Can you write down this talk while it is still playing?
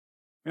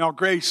May all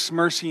grace,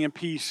 mercy, and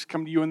peace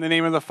come to you in the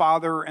name of the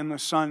Father, and the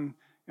Son,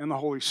 and the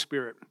Holy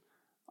Spirit.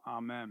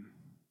 Amen.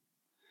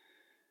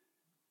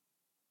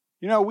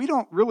 You know, we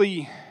don't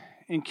really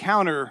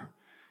encounter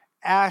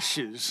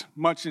ashes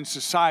much in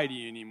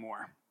society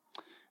anymore.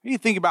 You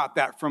think about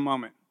that for a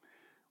moment.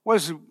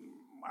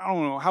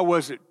 How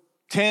was it,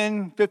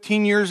 10,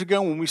 15 years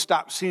ago when we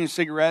stopped seeing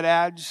cigarette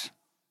ads?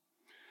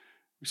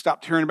 We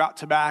stopped hearing about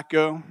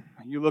tobacco.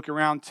 You look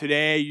around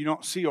today, you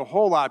don't see a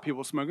whole lot of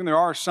people smoking. There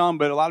are some,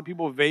 but a lot of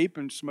people vape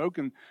and smoke,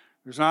 and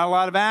there's not a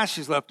lot of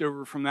ashes left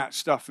over from that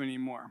stuff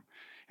anymore.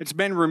 It's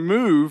been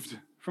removed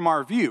from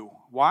our view.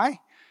 Why?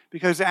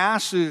 Because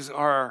ashes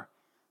are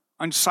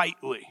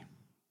unsightly.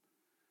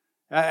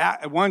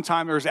 At one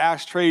time, there was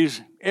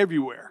ashtrays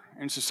everywhere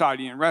in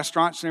society, in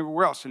restaurants and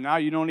everywhere else, and now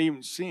you don't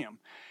even see them.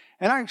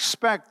 And I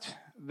expect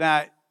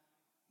that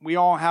we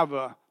all have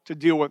to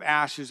deal with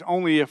ashes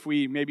only if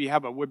we maybe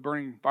have a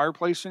wood-burning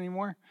fireplace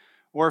anymore,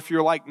 or if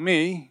you're like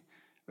me,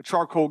 a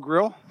charcoal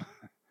grill.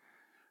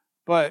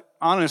 But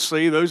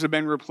honestly, those have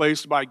been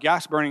replaced by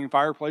gas-burning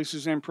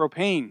fireplaces and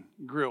propane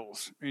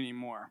grills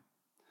anymore.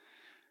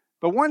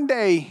 But one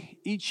day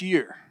each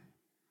year,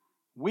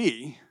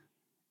 we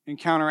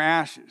encounter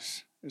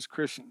ashes as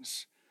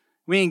Christians.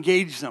 We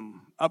engage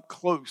them up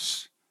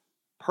close,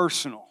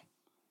 personal.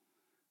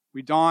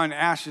 We don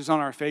ashes on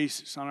our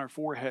faces, on our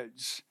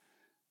foreheads.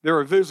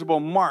 They're a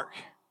visible mark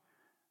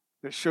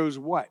that shows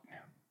what?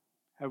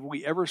 Have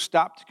we ever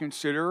stopped to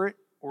consider it,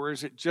 or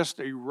is it just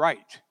a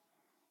rite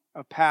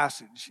of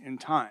passage in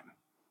time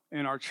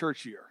in our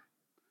church year?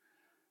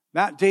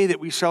 That day that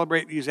we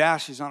celebrate these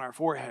ashes on our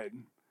forehead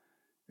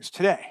is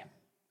today,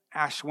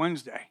 Ash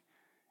Wednesday.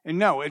 And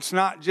no, it's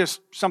not just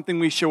something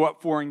we show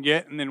up for and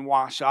get and then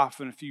wash off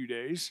in a few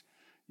days.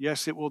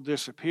 Yes, it will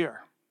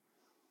disappear.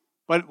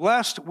 But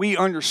lest we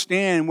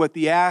understand what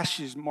the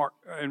ashes mark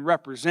and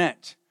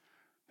represent,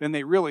 then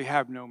they really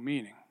have no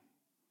meaning.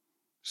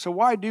 So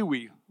why do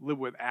we live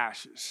with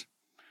ashes?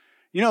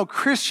 You know,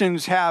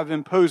 Christians have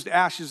imposed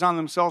ashes on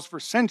themselves for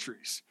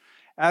centuries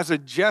as a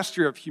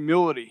gesture of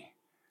humility,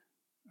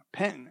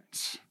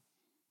 repentance.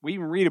 We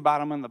even read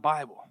about them in the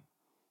Bible.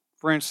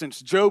 For instance,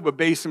 Job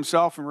abased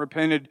himself and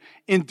repented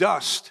in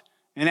dust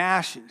and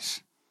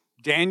ashes.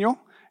 Daniel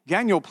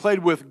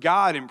pled with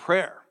God in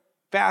prayer,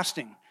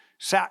 fasting,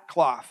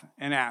 sackcloth,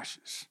 and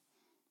ashes.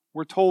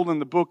 We're told in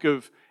the book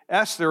of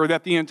Esther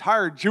that the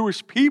entire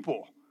Jewish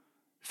people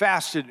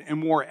fasted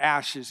and wore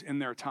ashes in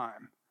their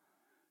time.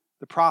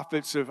 The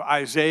prophets of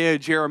Isaiah,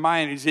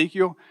 Jeremiah, and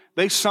Ezekiel,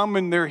 they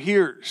summoned their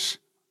hearers.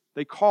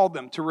 They called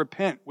them to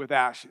repent with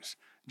ashes.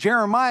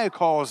 Jeremiah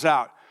calls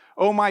out,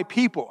 "O my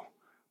people,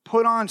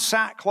 put on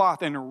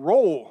sackcloth and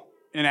roll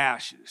in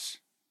ashes."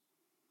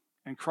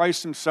 And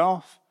Christ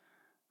himself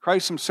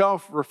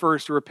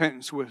refers to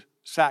repentance with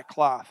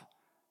sackcloth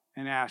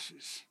and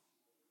ashes.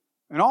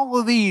 And all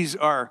of these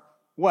are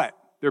what?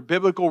 They're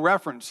biblical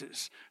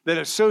references that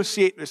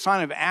associate the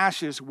sign of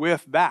ashes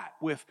with that,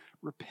 with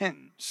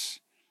repentance.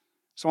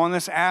 So on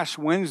this Ash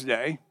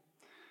Wednesday,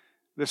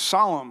 the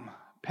solemn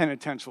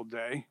penitential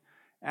day,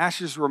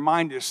 ashes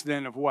remind us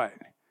then of what?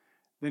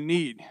 The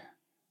need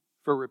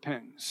for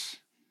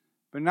repentance.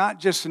 But not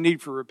just the need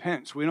for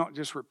repentance. We don't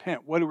just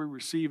repent. What do we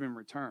receive in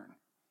return?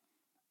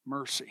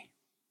 Mercy.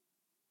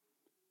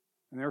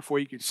 And therefore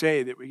you could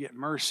say that we get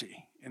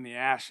mercy in the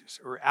ashes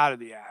or out of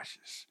the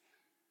ashes.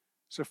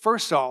 So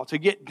first of all, to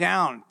get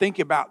down, think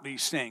about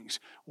these things.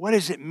 What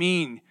does it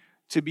mean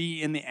to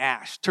be in the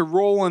ash, to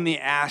roll in the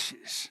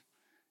ashes?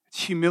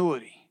 It's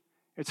humility.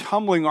 It's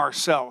humbling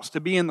ourselves, to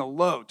be in the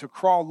low, to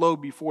crawl low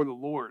before the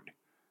Lord,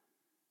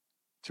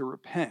 to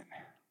repent.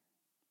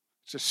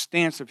 It's a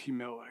stance of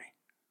humility.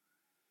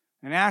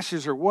 And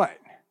ashes are what?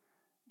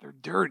 They're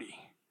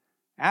dirty.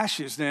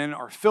 Ashes then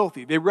are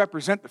filthy. They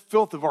represent the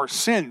filth of our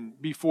sin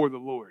before the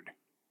Lord.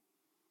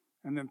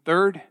 And then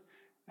third,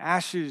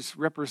 ashes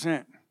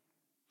represent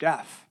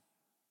death.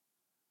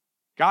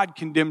 God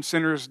condemns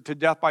sinners to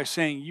death by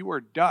saying, "You are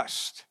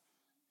dust,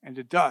 and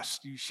to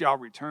dust you shall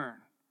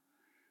return."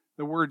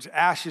 The words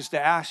ashes to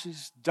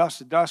ashes, dust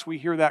to dust, we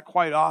hear that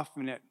quite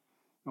often at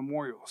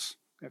memorials,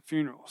 at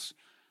funerals,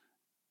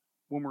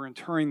 when we're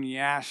interring the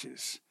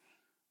ashes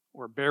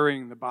or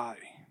burying the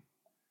body.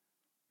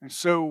 And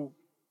so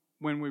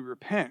when we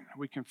repent,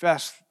 we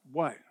confess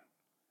what?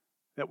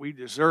 That we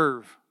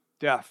deserve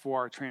death for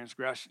our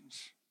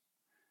transgressions.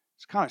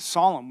 It's kind of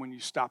solemn when you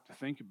stop to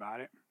think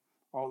about it.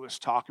 All this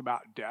talk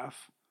about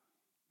death,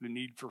 the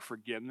need for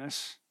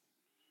forgiveness.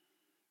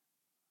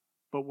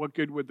 But what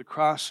good would the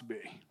cross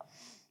be?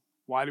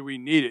 Why do we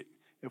need it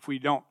if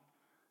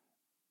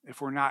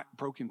we're not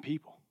broken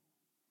people?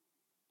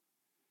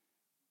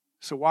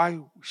 So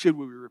why should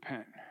we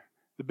repent?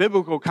 The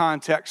biblical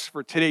context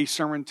for today's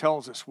sermon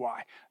tells us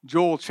why.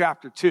 Joel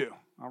chapter 2.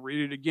 I'll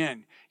read it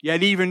again.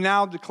 "Yet even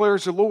now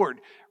declares the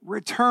Lord,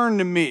 return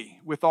to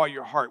me with all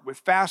your heart, with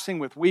fasting,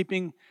 with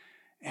weeping,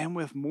 and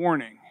with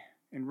mourning,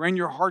 and rend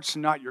your hearts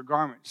and not your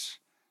garments.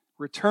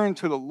 Return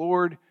to the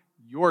Lord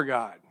your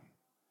God."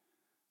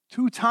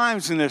 2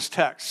 times in this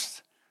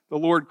text, the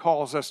Lord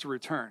calls us to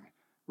return.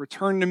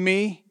 Return to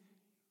me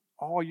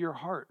all your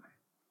heart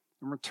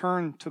and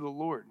return to the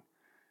Lord.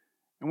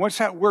 And what's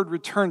that word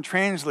return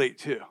translate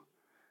to?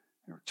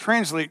 It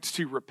translates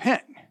to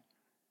repent.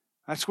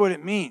 That's what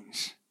it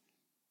means.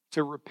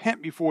 To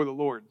repent before the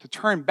Lord, to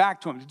turn back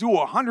to Him, to do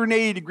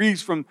 180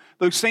 degrees from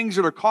those things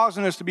that are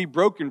causing us to be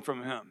broken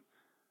from Him.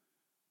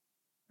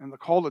 And the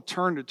call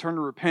to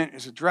repent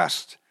is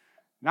addressed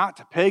not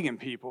to pagan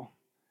people,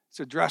 it's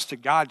addressed to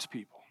God's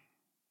people.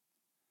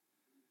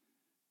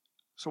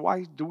 So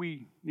why do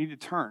we need to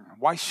turn?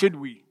 Why should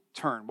we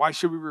turn? Why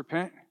should we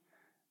repent?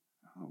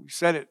 We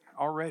said it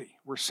already.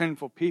 We're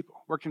sinful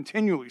people. We're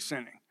continually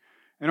sinning.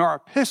 And our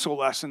epistle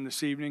lesson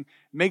this evening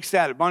makes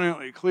that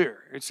abundantly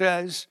clear. It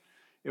says,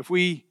 if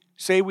we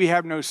say we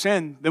have no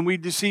sin, then we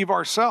deceive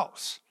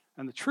ourselves,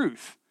 and the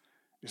truth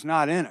is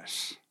not in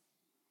us.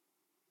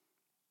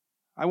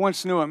 I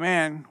once knew a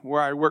man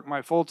where I worked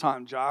my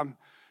full-time job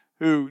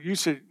who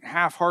used to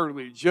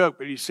half-heartedly joke,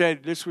 but he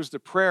said this was the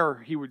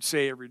prayer he would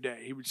say every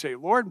day. He would say,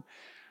 Lord,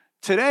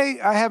 today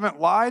I haven't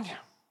lied,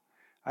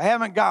 I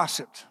haven't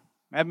gossiped,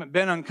 I haven't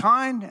been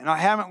unkind, and I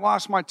haven't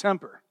lost my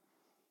temper.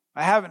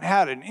 I haven't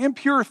had an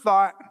impure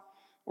thought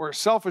or a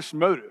selfish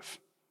motive.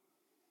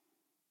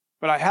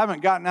 But I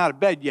haven't gotten out of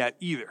bed yet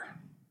either.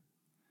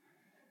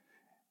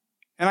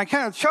 And I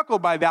kind of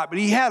chuckled by that, but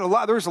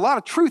there was a lot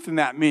of truth in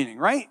that meaning,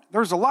 right?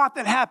 There's a lot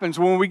that happens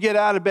when we get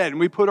out of bed and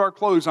we put our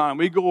clothes on and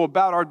we go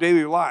about our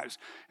daily lives.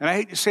 And I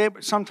hate to say it,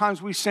 but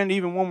sometimes we sin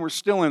even when we're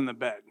still in the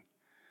bed.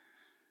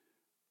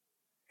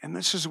 And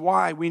this is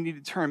why we need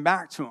to turn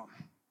back to Him.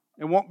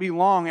 It won't be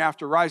long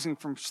after rising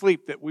from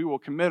sleep that we will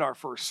commit our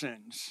first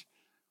sins.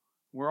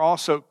 We're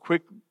also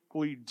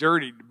quickly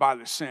dirtied by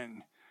the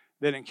sin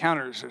that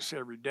encounters us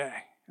every day.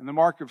 And the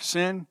mark of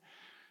sin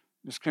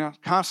is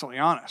constantly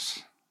on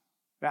us.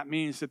 That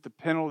means that the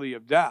penalty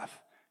of death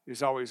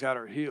is always at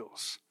our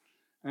heels.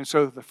 And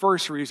so the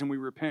first reason we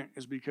repent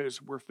is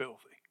because we're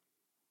filthy.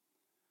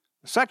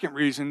 The second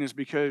reason is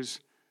because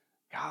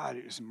God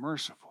is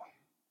merciful.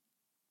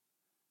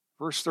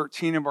 Verse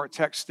 13 of our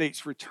text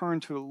states, return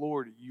to the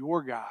Lord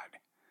your God,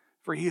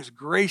 for He is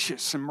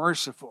gracious and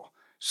merciful,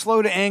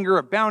 slow to anger,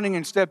 abounding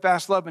in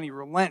steadfast love, and He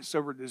relents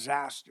over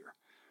disaster.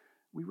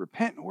 We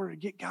repent in order to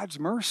get God's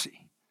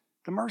mercy,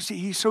 the mercy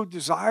He so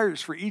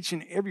desires for each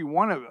and every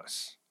one of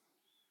us.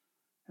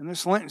 And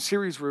this Lenten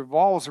series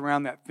revolves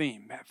around that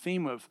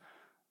theme of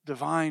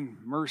divine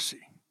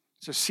mercy.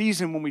 It's a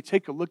season when we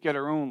take a look at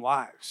our own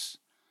lives.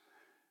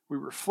 We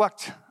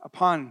reflect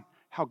upon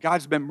how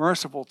God's been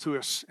merciful to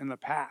us in the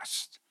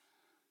past,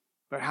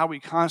 but how we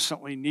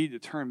constantly need to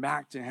turn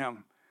back to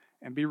Him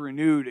and be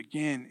renewed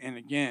again and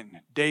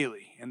again,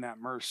 daily, in that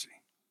mercy.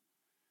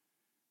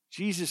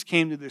 Jesus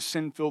came to this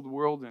sin-filled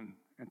world and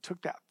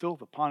took that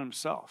filth upon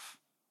Himself.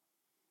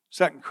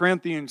 2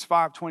 Corinthians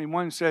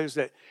 5:21 says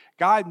that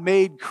God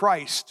made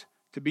Christ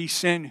to be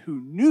sin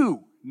who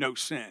knew no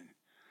sin,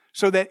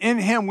 so that in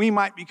Him we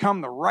might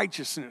become the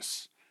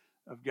righteousness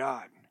of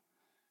God.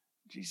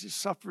 Jesus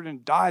suffered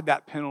and died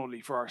that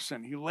penalty for our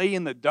sin. He lay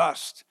in the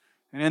dust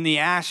and in the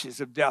ashes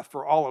of death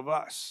for all of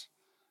us,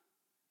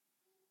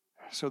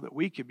 so that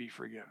we could be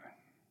forgiven.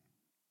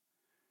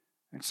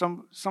 And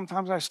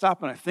sometimes I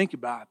stop and I think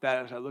about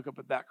that as I look up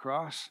at that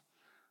cross,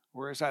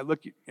 or as I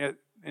look at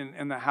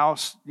in the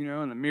house,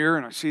 in the mirror,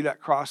 and I see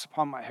that cross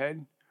upon my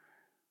head.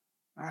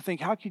 And I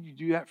think, how could you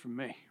do that for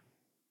me?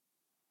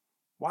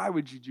 Why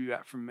would you do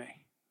that for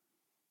me?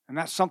 And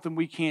that's something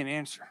we can't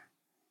answer.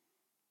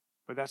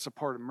 But that's a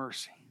part of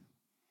mercy.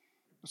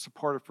 It's a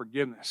part of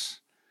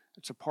forgiveness.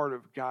 It's a part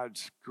of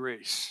God's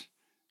grace.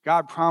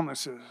 God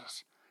promises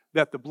us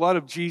that the blood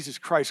of Jesus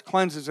Christ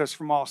cleanses us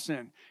from all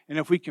sin. And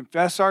if we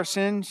confess our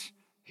sins,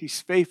 He's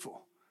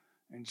faithful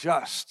and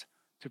just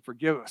to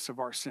forgive us of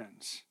our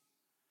sins.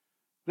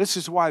 This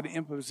is why the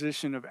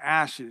imposition of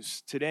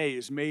ashes today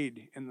is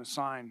made in the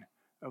sign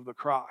of the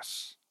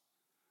cross.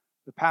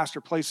 The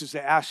pastor places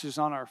the ashes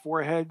on our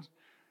forehead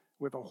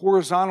with a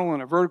horizontal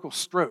and a vertical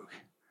stroke.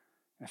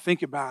 And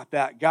think about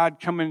that, God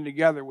coming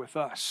together with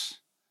us,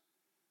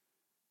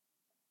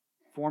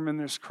 forming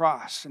this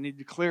cross, and He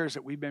declares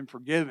that we've been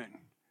forgiven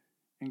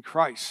in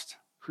Christ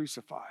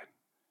crucified.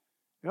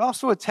 It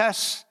also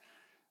attests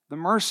the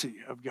mercy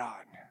of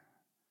God.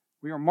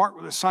 We are marked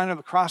with a sign of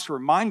the cross to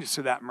remind us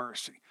of that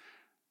mercy.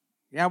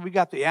 Yeah, we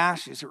got the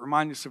ashes that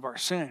remind us of our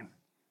sin,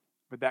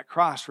 but that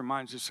cross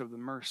reminds us of the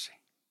mercy.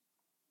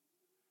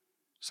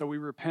 So we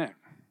repent.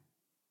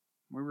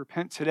 We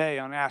repent today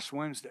on Ash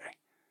Wednesday,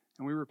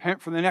 and we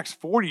repent for the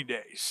next 40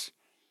 days.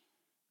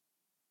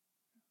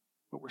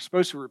 But we're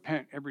supposed to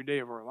repent every day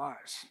of our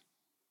lives.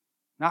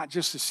 Not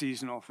just a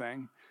seasonal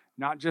thing,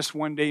 not just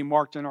one day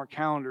marked in our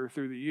calendar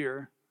through the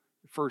year,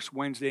 the first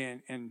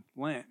Wednesday in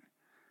Lent.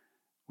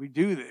 We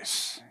do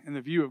this in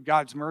the view of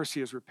God's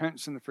mercy as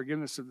repentance and the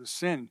forgiveness of the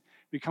sin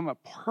become a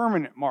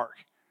permanent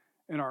mark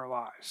in our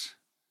lives.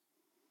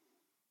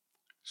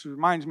 So it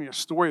reminds me of a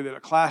story that a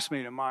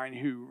classmate of mine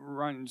who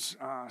runs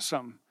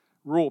some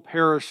rural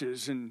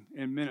parishes in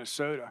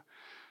Minnesota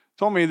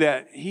told me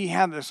that he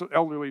had this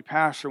elderly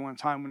pastor one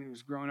time when he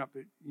was growing up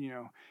that, he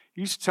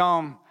used to tell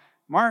him,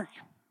 Mark,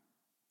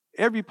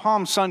 every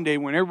Palm Sunday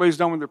when everybody's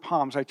done with their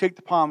palms, I take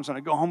the palms and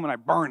I go home and I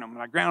burn them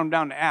and I ground them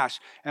down to ash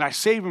and I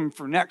save them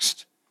for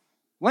next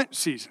Lent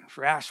season,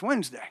 for Ash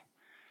Wednesday.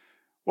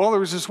 Well, there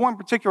was this one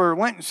particular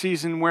Lenten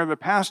season where the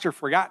pastor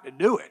forgot to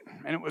do it,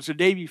 and it was the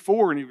day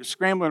before, and he was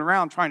scrambling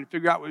around trying to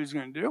figure out what he was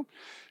going to do.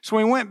 So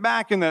he went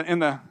back in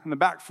the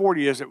back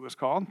 40, as it was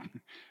called,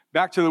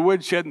 back to the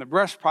woodshed and the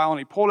brush pile, and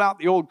he pulled out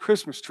the old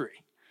Christmas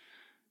tree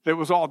that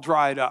was all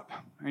dried up.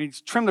 And he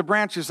trimmed the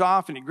branches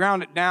off, and he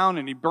ground it down,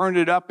 and he burned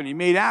it up, and he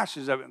made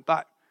ashes of it, and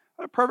thought,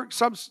 what a perfect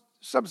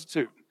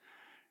substitute.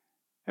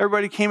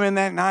 Everybody came in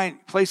that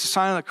night, placed a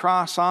sign of the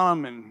cross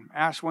on them, and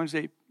Ash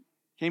Wednesday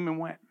came and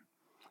went.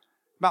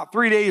 About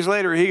 3 days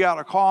later, he got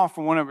a call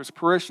from one of his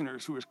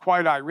parishioners who was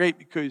quite irate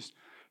because,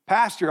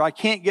 Pastor, I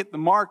can't get the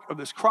mark of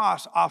this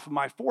cross off of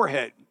my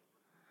forehead.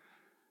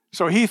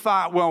 So he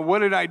thought, well, what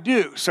did I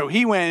do? So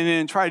he went in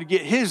and tried to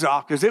get his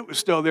off because it was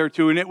still there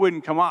too, and it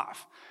wouldn't come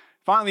off.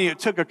 Finally, it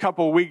took a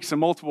couple of weeks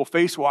and multiple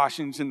face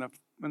washings, and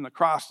the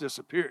cross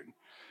disappeared.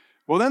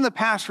 Well, then the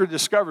pastor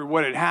discovered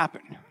what had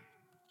happened.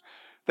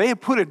 They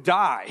had put a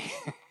dye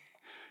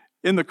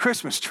in the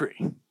Christmas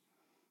tree,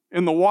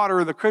 in the water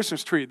of the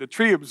Christmas tree. The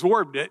tree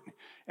absorbed it,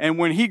 and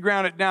when he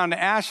ground it down to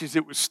ashes,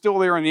 it was still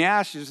there in the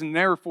ashes, and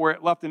therefore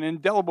it left an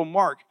indelible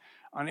mark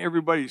on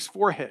everybody's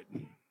forehead.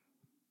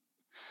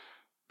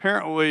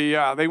 Apparently,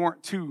 they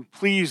weren't too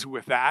pleased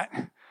with that.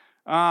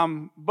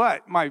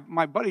 But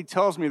my buddy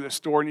tells me this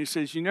story, and he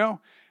says,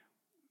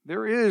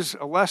 there is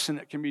a lesson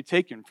that can be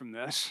taken from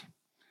this.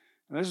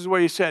 And this is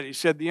what he said. He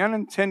said, the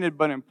unintended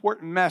but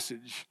important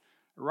message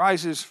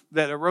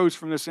that arose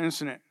from this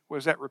incident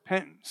was that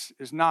repentance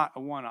is not a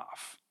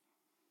one-off.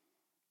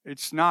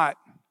 It's not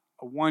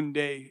a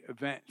one-day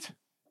event.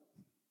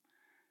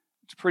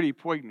 It's pretty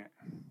poignant.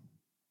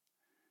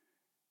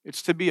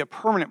 It's to be a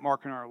permanent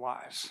mark in our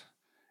lives.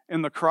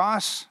 And the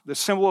cross, the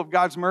symbol of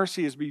God's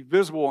mercy, is to be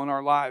visible in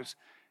our lives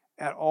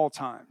at all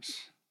times.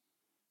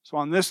 So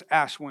on this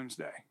Ash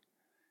Wednesday,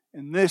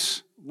 in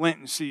this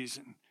Lenten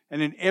season,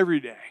 and in every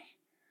day,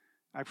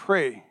 I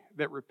pray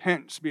that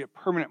repentance be a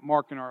permanent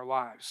mark in our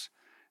lives,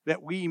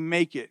 that we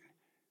make it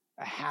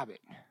a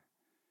habit,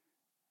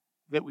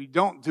 that we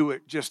don't do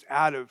it just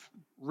out of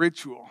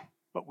ritual,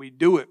 but we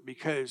do it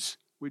because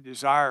we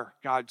desire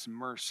God's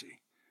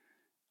mercy.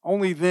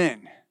 Only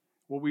then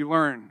will we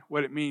learn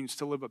what it means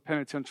to live a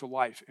penitential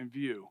life in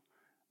view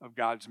of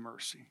God's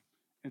mercy.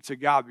 And to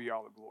God be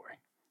all the glory.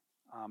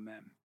 Amen.